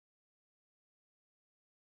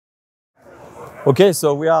Okay,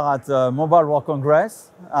 so we are at Mobile World Congress.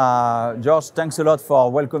 George, thanks a lot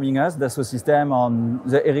for welcoming us, Dassault Systèmes, on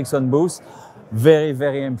the Ericsson booth. Very,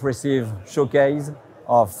 very impressive showcase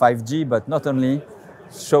of 5G, but not only,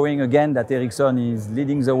 showing again that Ericsson is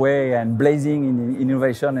leading the way and blazing in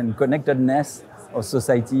innovation and connectedness of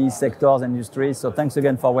society, sectors, industries. So thanks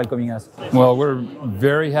again for welcoming us. Well, we're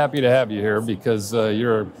very happy to have you here because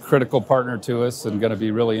you're a critical partner to us and going to be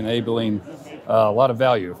really enabling a lot of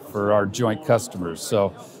value for our joint customers.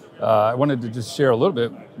 So I wanted to just share a little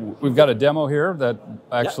bit. We've got a demo here that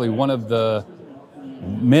actually one of the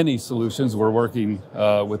many solutions we're working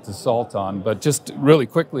with Dassault on, but just really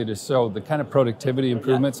quickly to show the kind of productivity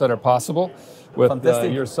improvements that are possible with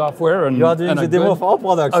your software and, you are doing the demo for our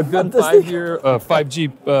products. A good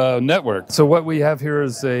 5G network. So what we have here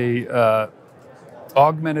is a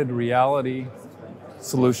augmented reality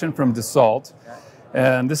solution from Dassault.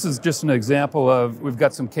 And this is just an example of, we've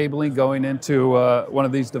got some cabling going into one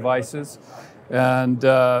of these devices. And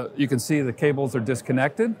you can see the cables are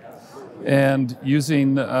disconnected. And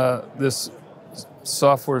using this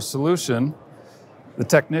software solution, the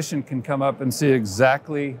technician can come up and see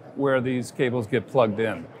exactly where these cables get plugged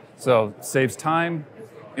in. So it saves time,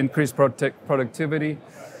 increased productivity,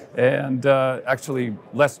 and actually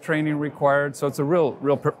less training required. So it's a real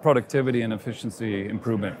productivity and efficiency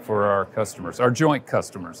improvement for our customers, our joint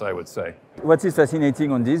customers, I would say. What is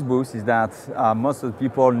fascinating on this booth is that most of the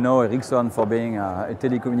people know Ericsson for being a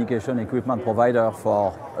telecommunication equipment provider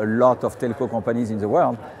for a lot of telco companies in the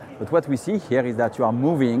world. But what we see here is that you are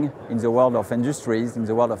moving in the world of industries, in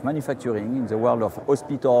the world of manufacturing, in the world of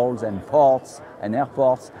hospitals and ports and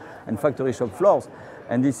airports and factory shop floors.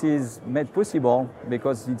 And this is made possible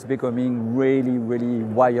because it's becoming really, really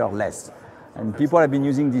wireless. And people have been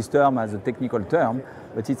using this term as a technical term,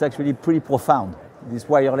 but it's actually pretty profound. This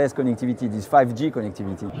wireless connectivity, this 5G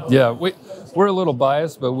connectivity. Yeah, we're a little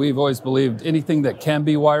biased, but we've always believed anything that can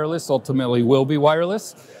be wireless ultimately will be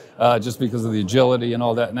wireless, just because of the agility and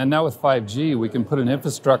all that. And now with 5G, we can put an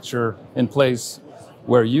infrastructure in place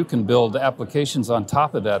where you can build applications on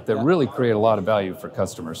top of that really create a lot of value for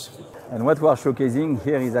customers. And what we are showcasing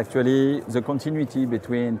here is actually the continuity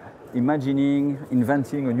between imagining,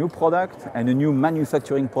 inventing a new product and a new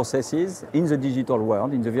manufacturing processes in the digital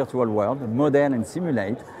world, in the virtual world, model and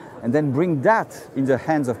simulate, and then bring that in the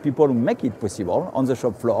hands of people who make it possible on the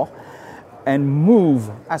shop floor and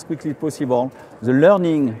move as quickly as possible the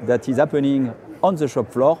learning that is happening on the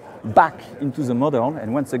shop floor back into the model.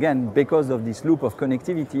 And once again, because of this loop of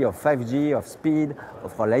connectivity, of 5G, of speed,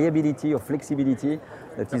 of reliability, of flexibility,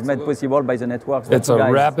 that is made possible by the networks. It's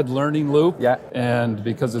a rapid learning loop, and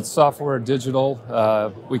because it's software, digital,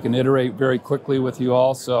 we can iterate very quickly with you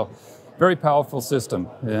all. So very powerful system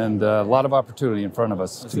and a lot of opportunity in front of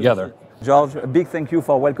us together. George, a big thank you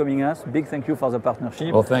for welcoming us. Big thank you for the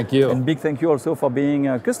partnership. Well, thank you. And big thank you also for being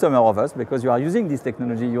a customer of us, because you are using this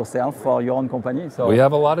technology yourself for your own company. So we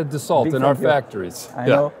have a lot of Dassault in our factories. I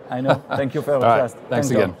know. Thank you for your trust.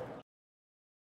 Thanks again.